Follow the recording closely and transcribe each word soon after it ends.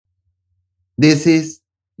This is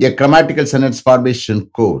a grammatical sentence formation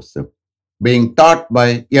course being taught by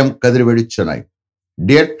M. Kadirvedi Chennai.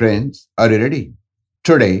 Dear friends, are you ready?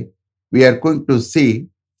 Today, we are going to see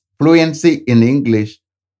Fluency in English,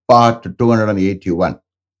 part 281.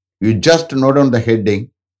 You just note down the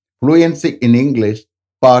heading Fluency in English,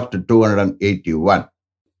 part 281.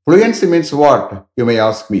 Fluency means what? You may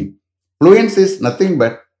ask me. Fluency is nothing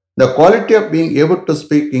but the quality of being able to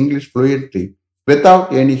speak English fluently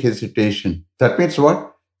without any hesitation. That means what?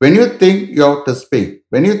 When you think you have to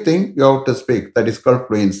speak, that is called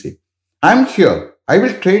fluency. I'm here. I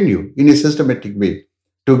will train you in a systematic way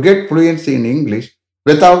to get fluency in English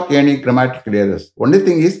without any grammatical errors. Only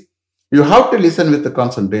thing is, you have to listen with the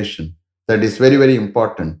concentration. That is very, very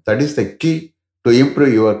important. That is the key to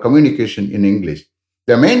improve your communication in English.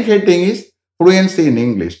 The main heading is Fluency in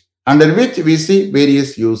English, under which we see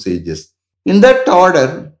various usages. In that order,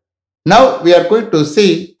 now we are going to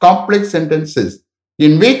see complex sentences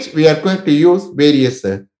in which we are going to use various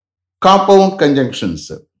compound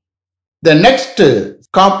conjunctions. The next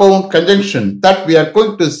compound conjunction that we are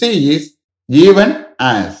going to see is even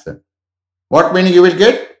as. What meaning you will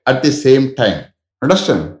get? At the same time.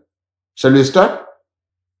 Understand? Shall we start?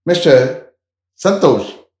 Mr.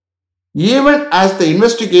 Santosh, even as the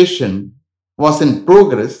investigation was in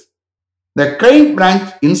progress, the crime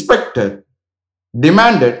branch inspector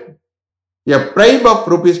demanded a bribe of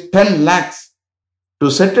rupees 10 lakhs to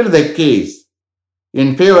settle the case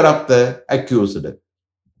in favor of the accused.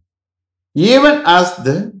 Even as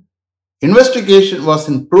the investigation was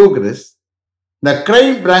in progress, the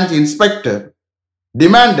crime branch inspector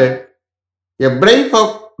demanded a bribe of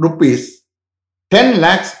rupees 10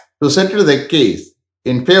 lakhs to settle the case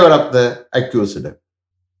in favor of the accused.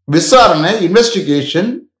 விசாரணை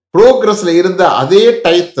investigation ப்ரோக்ரஸ்ல இருந்த அதே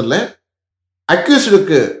டயத்துல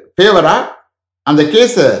அக்யூஸ்டுக்கு ஃபேவரா அந்த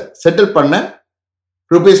கேஸை settle பண்ண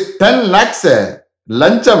rupees 10 lakhs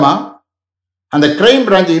லஞ்சமா அந்த crime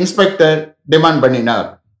branch inspector demand பண்ணினார்.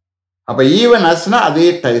 அப்ப ஈவன் ஆஸ்னா அதே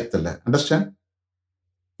டயத்துல. Understand?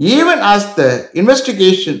 Even as the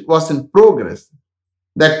investigation was in progress,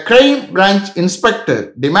 the crime branch inspector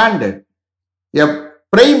demanded a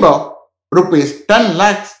bribe of rupees 10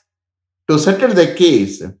 lakhs to settle the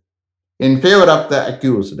case in favor of the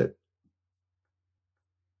accused.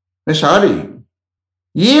 Mr. Ari,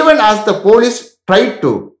 even as the police tried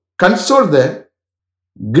to console the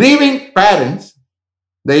grieving parents,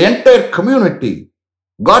 the entire community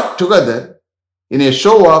got together in a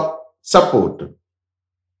show of support.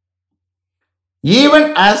 Even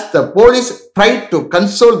as the police tried to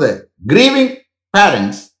console the grieving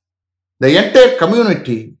parents, the entire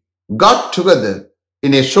community got together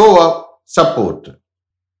in a show of support.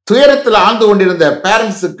 துயரத்தில் ஆழ்ந்து கொண்டிருந்த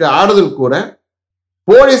பேரண்ட்ஸுக்கு ஆறுதல் கூற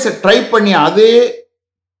police try பண்ணி அதே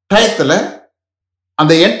டயத்தில்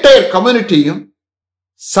அந்த என்டையர் கம்யூனிட்டியும்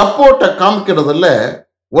சப்போர்ட்டை காமிக்கிறதுல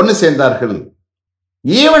ஒன்று சேர்ந்தார்கள்.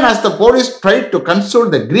 Even as the police tried to console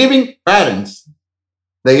the grieving parents,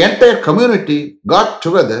 the entire community got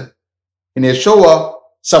together in a show of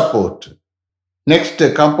support. Next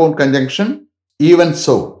compound conjunction, even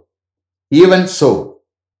so. Even so.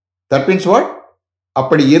 That means what?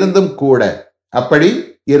 அப்படி இருந்தும் கூட. அப்படி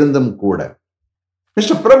இருந்தும் கூட.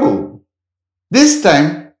 Mr. Prabhu, this time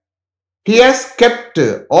he has kept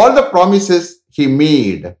all the promises he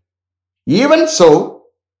made. Even so,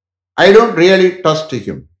 I don't really trust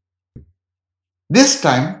him. This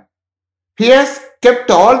time he has kept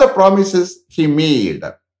all the promises he made.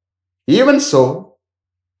 Even so,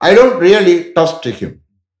 I don't really trust him.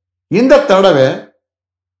 இந்த தடவை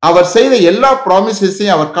அவர் செய்த எல்லா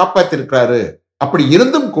ப்ராமிசஸையும் அவர் காப்பாத்திருக்கிறாரு. அப்படி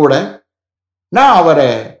இருந்தும் கூட நான்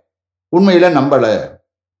அவரை உண்மையில நம்பல.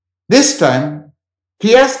 This time,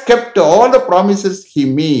 he has kept all the promises he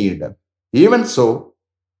made. Even so,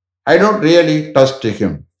 I don't really trust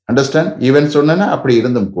him. Understand? Even சொன்னா அப்படி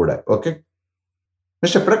இருந்தும் கூட. Okay?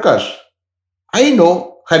 Mr. Prakash, I know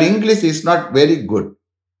her English is not very good.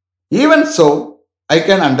 Even so, I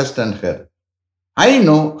can understand her. I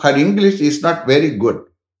know her English is not very good.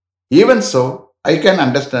 Even so, I can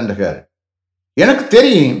understand her. எனக்கு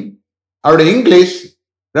தெரியும் அவருடைய English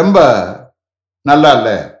ரொம்ப நல்லா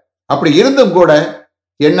இல்லை. அப்படி இருந்தும் கூட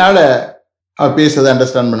என்னால அவர் பேசுறதை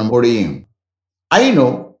அண்டர்ஸ்டாண்ட் பண்ண முடியும். I know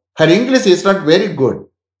her English is not very good.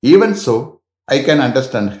 Even so, I can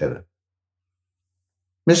understand her.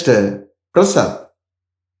 Mr. Prasad,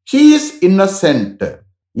 he is innocent.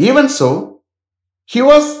 Even so, he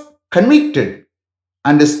was convicted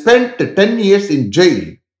and spent 10 years in jail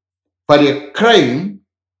for a crime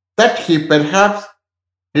that he perhaps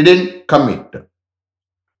didn't commit.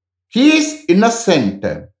 He is innocent.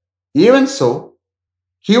 Even so,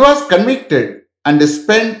 He was convicted and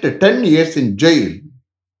spent 10 years in jail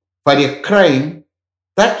for a crime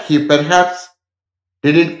that he perhaps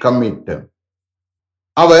didn't commit.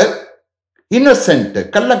 Our Innocent,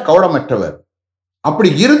 கள்ள கவடமற்றவர். அப்படி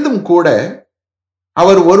இருந்தும் கூட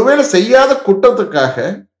அவர் ஒருவேளை செய்யாத குற்றத்துக்காக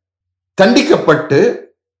தண்டிக்கப்பட்டு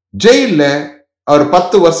ஜெயில அவர்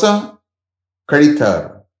 10 வருஷம் கழித்தார்.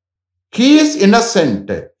 He is innocent.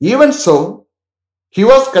 Even so, he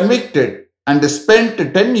was convicted and spent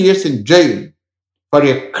 10 years in jail for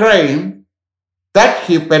a crime that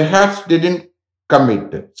he perhaps didn't commit.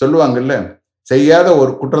 சொல்லுவாங்கல்ல, செய்யாத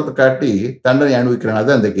ஒரு குற்றத்தை காட்டி தண்டனை அனுபவிக்கிறாங்க,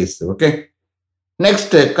 அது அந்த case. Okay,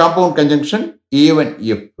 next compound conjunction, even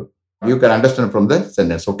if. You can understand from the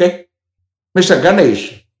sentence. Okay, Mr. Ganesh,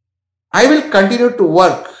 I will continue to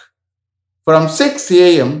work from 6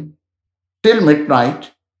 a.m. till midnight,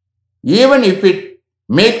 even if it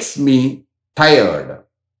makes me tired.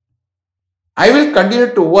 I will continue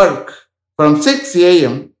to work from 6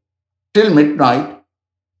 a.m. till midnight,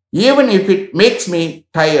 even if it makes me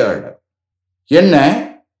tired. என்ன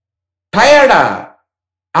டயர்டா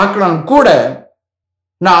ஆக்கலாம் கூட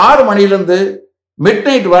நான் 6 மணிலிருந்து mid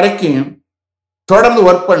night வரைக்கும் தொடர்ந்து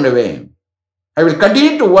work பண்ணுவேன். I will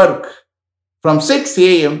continue to work from 6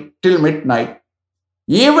 a.m. till midnight,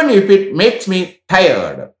 even if it makes me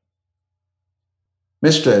tired.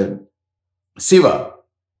 Mr. Siva,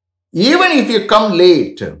 even if you come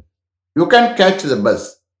late, you can catch the bus.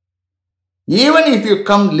 Even if you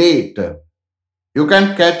come late, you can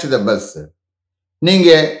catch the bus. நீங்க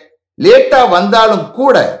லேட்டா வந்தாலும்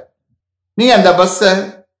கூட நீங்க அந்த பஸ்ஸை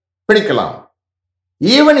பிடிக்கலாம்.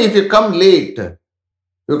 Even if you come late,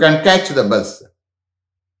 you can catch the bus.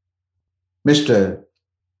 Mr.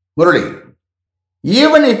 Murali,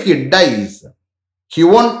 even if he dies, he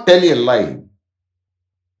won't tell a lie.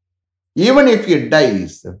 Even if he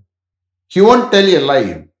dies, he won't tell a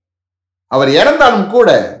lie. அவர் இறந்தாலும் கூட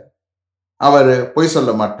அவர் பொய்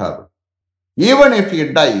சொல்ல மாட்டார். Even if he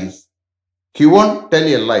dies, he won't tell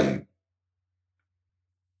a lie.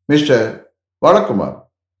 Mr. Valakumar,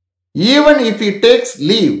 even if he takes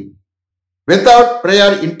leave without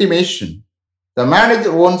prior intimation, the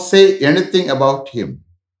manager won't say anything about him.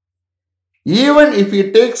 Even if he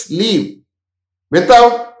takes leave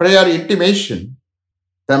without prior intimation,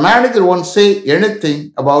 the manager won't say anything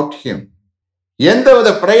about him. எந்தவித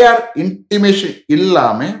prior intimation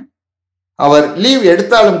இல்லாம அவர் leave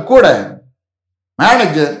எடுத்தாலும் கூட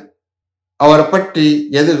manager அவரை பற்றி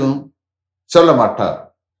எதுவும் சொல்ல மாட்டார்.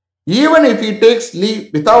 Even if he takes leave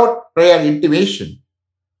without prior intimation,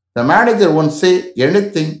 the manager won't say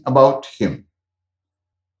anything about him.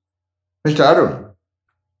 Mr. Arun,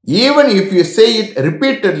 even if you say it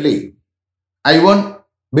repeatedly, I won't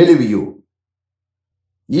believe you.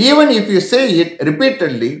 Even if you say it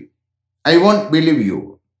repeatedly, I won't believe you.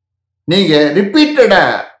 நீங்க ரிப்பீட்டடா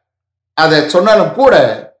அதை சொன்னாலும் கூட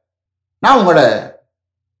நான் உங்களை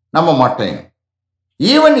நம்ப மாட்டேன்.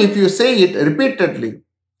 Even if you say it repeatedly,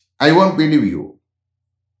 I won't believe you.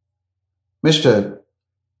 Mr.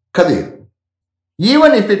 Kadir,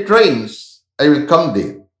 even if it rains, I will come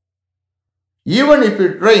there. Even if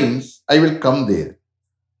it rains, I will come there.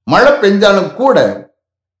 மழை பெஞ்சாலும் கூட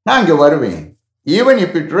நான் இங்க வருவேன். Even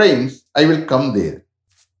if it rains, I will come there.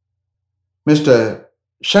 Mr.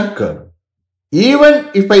 Shankar, even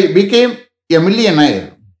if I became a millionaire,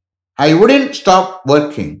 I wouldn't stop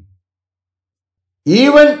working.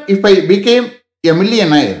 Even if I became a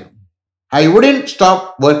millionaire, I wouldn't stop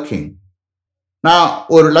working. நான்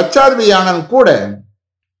ஒரு லட்சாதிபதியானன் கூட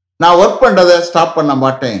நான் ஒர்க் பண்றதை stop பண்ண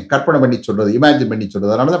மாட்டேன். கற்பனை பண்ணி சொல்றது, இமேஜின் பண்ணி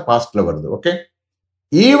சொல்றது, அதனால தான் பாஸ்ட்ல வருது. Okay,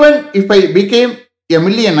 even if I became a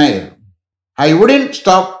millionaire, I wouldn't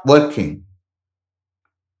stop working.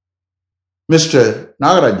 Mister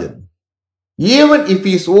Nagarajan, even if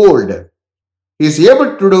is old, he is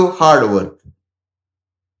able to do hard work.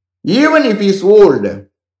 Even if he is old,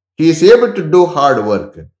 he is able to do hard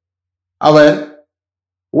work. அவர்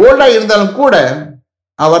ஓல்டா இருந்தாலும் கூட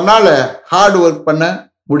அவர்னால hard work பண்ண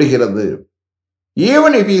முடிகிறது.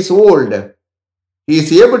 Even if he is old, he is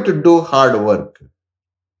able to do hard work.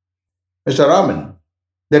 Mr. Raman,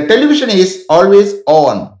 the television is always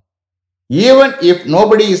on, even if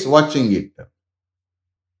nobody is watching it.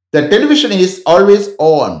 The television is always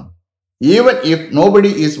on, even if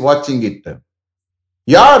nobody is watching it.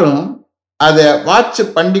 யாரும் அதை watch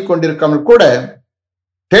பண்ணி கொண்டிருக்காமல் கூட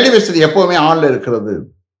television எப்பவுமே ஆன்ல இருக்கிறது.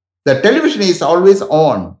 The television is always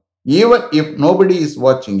on, even if nobody is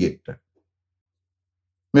watching it.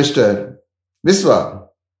 Mr. Viswa,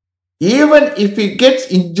 even if he gets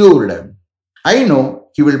injured, I know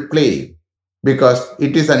he will play because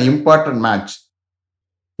it is an important match.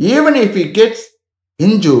 Even if he gets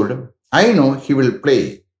injured, I know he will play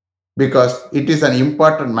because it is an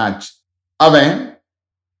important match. அவன்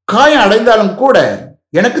காயம் அடைந்தாலும் கூட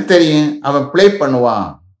எனக்கு தெரியும் அவன் play பண்ணுவான்,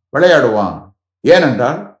 விளையாடுவான்.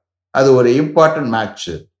 ஏனென்றால் அது ஒரு important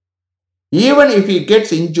match. Even if he gets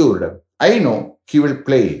injured, I know he will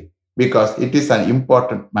play because it is an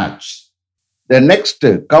important match. The next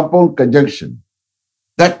compound conjunction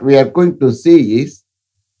that we are going to see is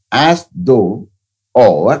as though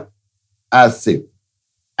or as if.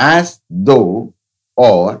 As though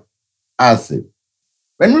or as if.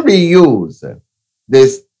 When we use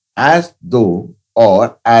this as though or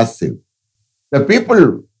as if, the people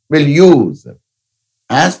will use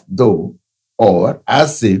as though or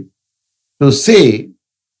as if to say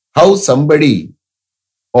how somebody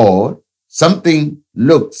or something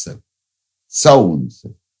looks, sounds,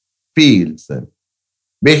 feels,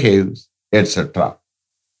 behaves, etc.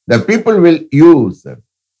 The people will use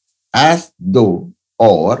as though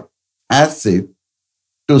or as if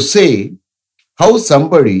to say how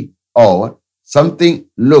somebody or something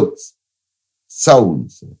looks,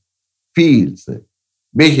 sounds, feels,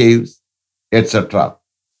 behaves, etc.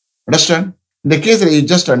 Understand? In the case you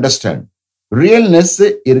just understand. Realness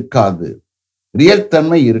இருக்காது, real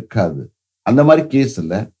தன்மை இருக்காது. அந்த மாதிரி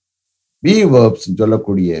கேஸ்ல B verbs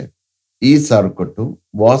சொல்லக்கூடிய ஈஸா இருக்கட்டும்,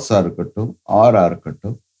 வாஸா இருக்கட்டும், ஆரா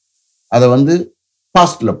இருக்கட்டும், அதை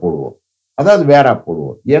பாஸ்ட்ல போடுவோம், அதாவது வேற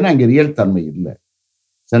போடுவோம். ஏன்னா அங்க ரியல் தன்மை இல்லை.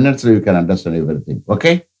 சென்டென்ஸ்ல you can understand everything.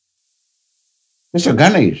 Okay. Mister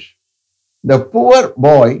Ganesh, the poor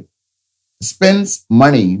boy spends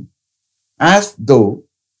money as though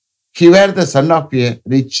he were the son of a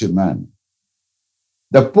rich man.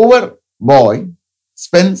 The poor boy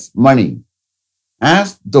spends money as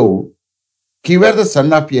though he were the son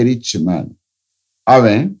of a rich man.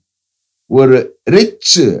 அவன் ஒரு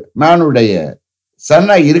rich மேனுடைய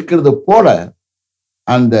சன்னா இருக்கிறது போல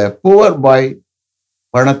அந்த poor boy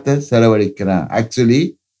பணத்தை செலவழிக்கிறான். Actually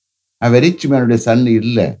அவன் rich மேனுடைய சன்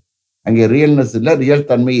இல்லை, அங்கே ரியல்னஸ் இல்லை, ரியல்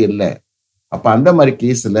தன்மை இல்லை. அப்ப அந்த மாதிரி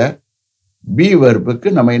கேஸ்ல பி வெர்புக்கு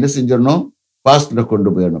நம்ம என்ன செஞ்சிடணும், பாஸ்ட்ல கொண்டு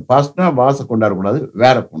போயிடணும். பாஸ்ட்னா வாச கொண்டாடக்கூடாது,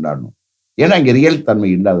 வேற கொண்டாடணும். ஏன்னா இங்க ரியல் தன்மை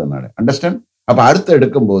இல்லாதனால. அண்டர்ஸ்டாண்ட்? அப்ப அடுத்து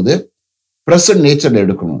எடுக்கும்போது பிரசன்ட் நேச்சர்ல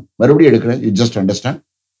எடுக்கணும். மறுபடியும் எடுக்கிறேன், யூ ஜஸ்ட் அண்டர்ஸ்டாண்ட்.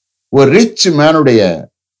 ஒரு ரிச் மேனுடைய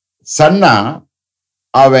சன்னா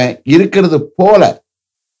அவன் இருக்கிறது போல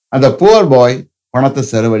அந்த புவர் பாய் பணத்தை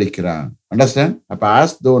செலவழிக்கிறான். அண்டர்ஸ்டாண்ட்? அப்ப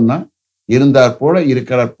ஆஸ் தோன்னா இருந்தார் போல,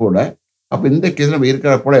 இருக்கிறார் போல. அப்ப இந்த கேஸ் நம்ம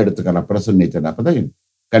இருக்கிறார் போல எடுத்துக்கலாம் பிரசன்ட் நேச்சர். அப்பதான்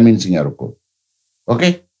கன்வின்சிங்கா இருக்கும். Okay.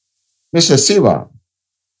 Mr. Siva,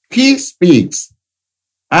 he speaks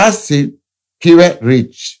as if he were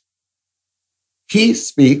rich. He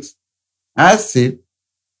speaks as if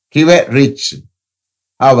he were rich.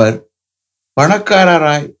 அவர்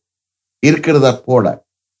பணக்காரராய் இருக்கிறத போல,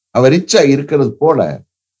 அவர் ரிச்சா இருக்கிறது போல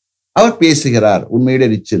அவர் பேசுகிறார். உண்மையிலே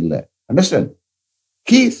ரிச் இல்லை. Understand?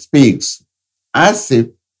 He speaks as if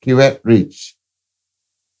he were rich.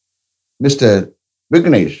 Mr.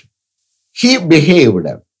 Vignesh, he behaved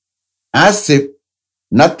as if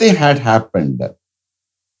nothing had happened.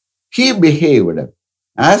 He behaved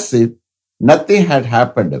as if nothing had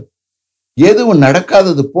happened. எதுவும்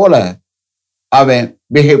நடக்காதது போல அவன்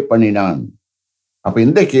பிஹேவ் பண்ணினான். அப்ப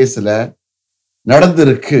இந்த கேஸ்ல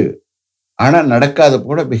நடந்திருக்கு, ஆனா நடக்காத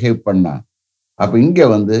போல பிஹேவ் பண்ணான். அப்ப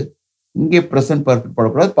இங்கே பிரசன்ட் பர்ஃபெக்ட்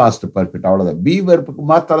போடக்கூடாது, பாஸ்ட் பர்ஃபெக்ட். அவ்வளவுதான். பி வெர்புக்கு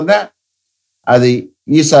மாத்திரம் தான் அது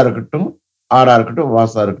ஈஸா இருக்கட்டும், ஆரா இருக்கட்டும்,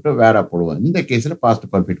 வாசா இருக்கட்டும், வேற போடுவோம். இந்த கேஸ்ல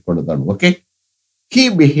பாஸ்ட் பர்ஃபெக்ட் கொண்டு தான். Okay. He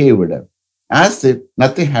behaved as if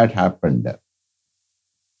nothing had happened.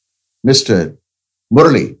 Mr.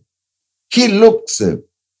 Murali, he looks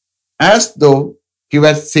as though he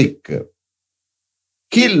was sick.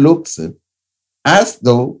 He looks as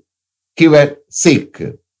though he were sick.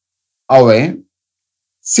 அவன்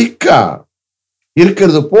சிக்கா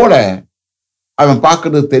இருக்கிறது போல அவன்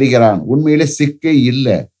பார்க்கறது தெரிகிறான். உண்மையிலே சிக்கே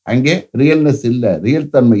இல்லை, அங்கே ரியல்னஸ் இல்லை,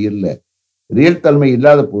 ரியல் தன்மை இல்லை. ரியல் தன்மை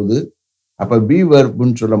இல்லாத போது அப்ப பி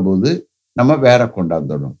வெர்ப்னு சொல்லும் போது நம்ம வேற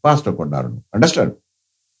கொண்டாடணும், பாஸ்ட கொண்டாடணும். Understand?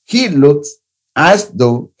 He looks as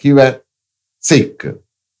though he were sick.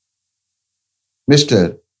 Mr.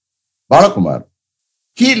 Balakumar,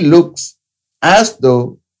 he looks as though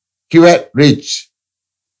he were rich.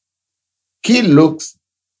 He looks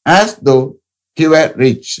as though he were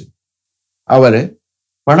rich. அவர்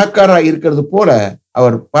பணக்காரராக இருக்கிறது போல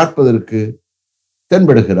அவர் பார்ப்பதற்கு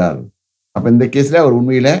தென்படுகிறார். அப்ப இந்த கேஸ்ல அவர்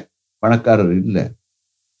உண்மையில பணக்காரர் இல்லை,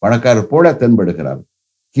 பணக்காரர் போல தென்படுகிறார்.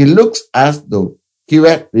 He looks as though he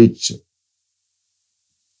were rich.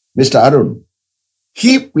 Mr. Arun,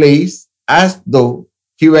 he plays as though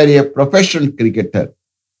he were a professional cricketer.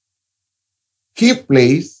 He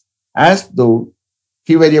plays as though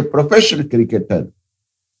he were a professional cricketer.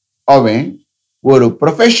 அவன் ஒரு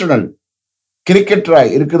ப்ரொஃபஷனல் கிரிக்கெட்டரா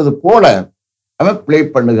இருக்கிறது போல அவன் பிளே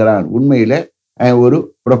பண்ணுகிறான். உண்மையில அவன் ஒரு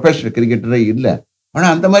ப்ரொஃபஷனல் கிரிக்கெட்டரே இல்லை, ஆனா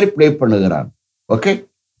அந்த மாதிரி பிளே பண்ணுகிறான். Okay,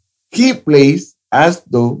 he plays as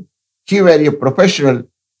though he were a professional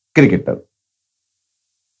cricketer.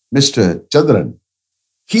 Mr. Chandran,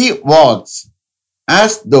 he walks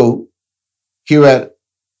as though he were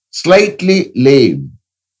slightly lame.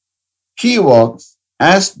 He walks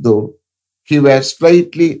as though he were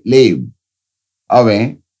slightly lame. அவன்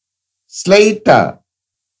ஸ்லைட்டா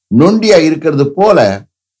நொண்டியா இருக்கிறது போல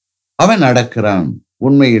அவன் நடக்கிறான்.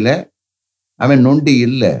 உண்மையில அவன் நொண்டி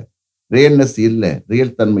இல்ல, ரியல்னஸ் இல்ல,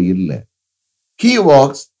 ரியல் தன்மை இல்ல. He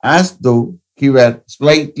walks as though he were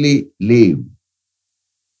slightly lame.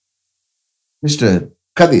 Mr.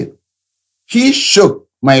 Kadir, he shook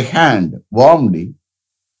my hand warmly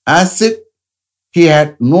as if he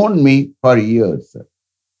had known me for years.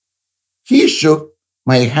 He shook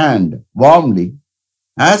my hand warmly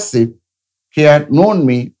as if he had known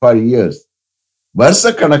me for years.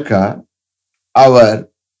 வருஷக்கணக்கா அவர்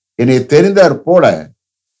என்னை தெரிந்தார் போல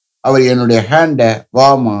அவர் என்னுடைய ஹேண்ட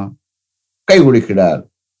வாமா கை குடிக்கிறார்.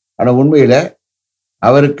 ஆனா உண்மையில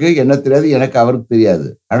அவருக்கு என்ன தெரியாது, எனக்கு அவருக்கு தெரியாது,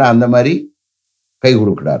 ஆனா அந்த மாதிரி கை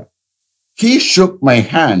கொடுக்கிறார். He shook my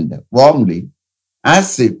hand warmly as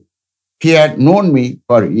if he had known me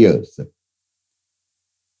for years.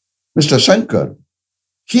 Mr. Shankar,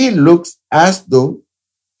 he looks as though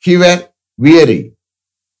he were weary.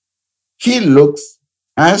 He looks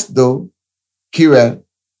as though he were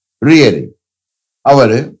weary.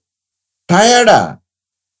 அவரு டயர்டா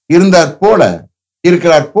இருந்தார் போல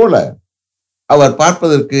இருக்கிறார் போல அவர்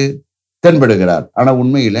பார்ப்பதற்கு தென்படுகிறார். ஆனா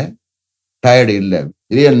உண்மையில டயர்டு இல்லை,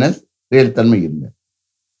 ரியல்னஸ் ரியல் தன்மை இல்லை.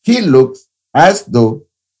 He looks as though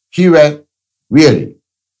he were weary.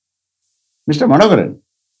 Mr. Manogaran,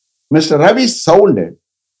 Mr. Ravi sounded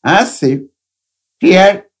as if he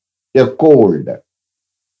had a cold.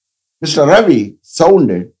 Mr. Ravi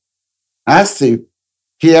sounded as if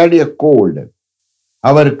he had a cold.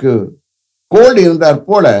 அவருக்கு கோல்டு இருந்தார்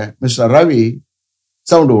போல mister Ravi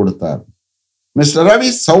sound கொடுத்தார். Mr. Ravi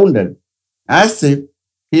sounded as if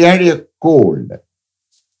he had a cold.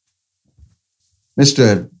 Mr.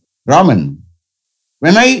 Raman,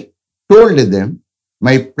 when I told them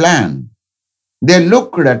my plan, they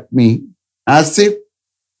looked at me as if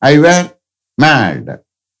I were mad.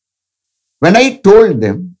 When I told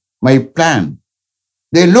them my plan,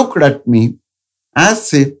 they looked at me as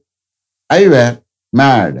if I were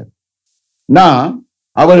mad. நான்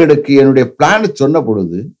அவர்களுக்கு என்னுடைய plan சொன்ன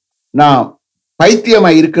பொழுது நான்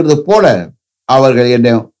பைத்தியமாய் இருக்கிறது போல அவர்கள்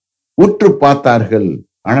என்னை உற்று பார்த்தார்கள்.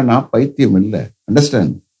 ஆனா நான் பைத்தியம் இல்லை.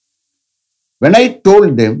 Understand? When I told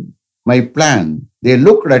them my plan, they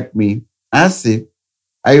looked at me as if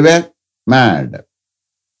I were mad.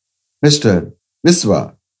 Mr. Viswa,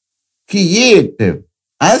 he ate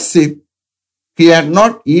as if he had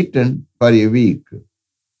not eaten for a week.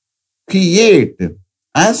 He ate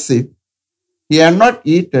as if he had not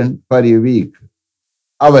eaten for a week.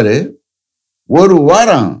 அவரு ஒரு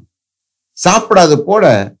வாரம் சாப்பிடாத போல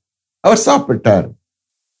அவர் சாப்பிட்டார்.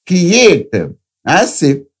 He ate as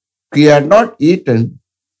if he had not eaten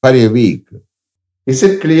for a week. Is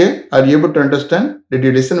it clear? Are you able to understand? Did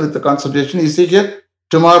you listen with the concentration? You see here,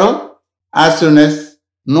 tomorrow, as soon as,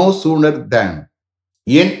 no sooner than,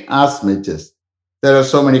 in as much as. There are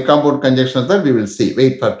so many compound conjunctions that we will see.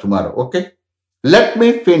 Wait for tomorrow, okay? Let me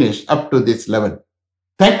finish up to this level.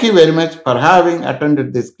 Thank you very much for having attended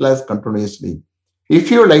this class continuously. If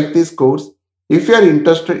you like this course, if you are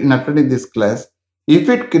interested in attending this class, if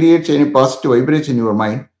it creates any positive vibration in your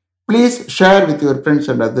mind, please share with your friends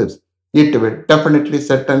and others. It will definitely,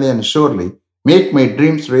 certainly and surely make my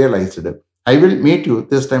dreams realized. I will meet you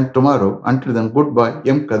this time tomorrow. Until then, goodbye.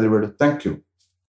 M. Kadirvedu. Thank you.